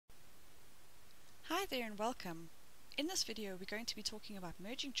there and welcome. In this video we're going to be talking about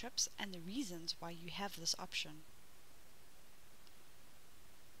merging trips and the reasons why you have this option.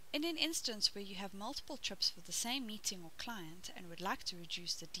 In an instance where you have multiple trips for the same meeting or client and would like to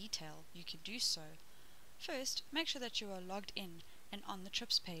reduce the detail, you can do so. First, make sure that you are logged in and on the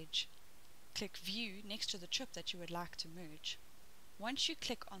trips page. Click View next to the trip that you would like to merge. Once you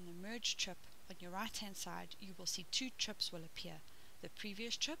click on the Merge trip, on your right hand side you will see two trips will appear, the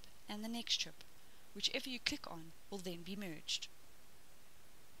previous trip and the next trip. Whichever you click on will then be merged.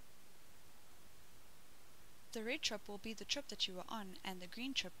 The red trip will be the trip that you were on and the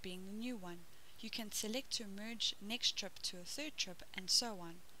green trip being the new one. You can select to merge next trip to a third trip and so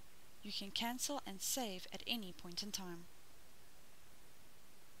on. You can cancel and save at any point in time.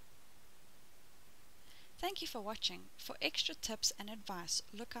 Thank you for watching. For extra tips and advice,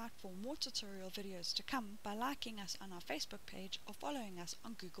 look out for more tutorial videos to come by liking us on our Facebook page or following us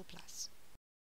on Google+.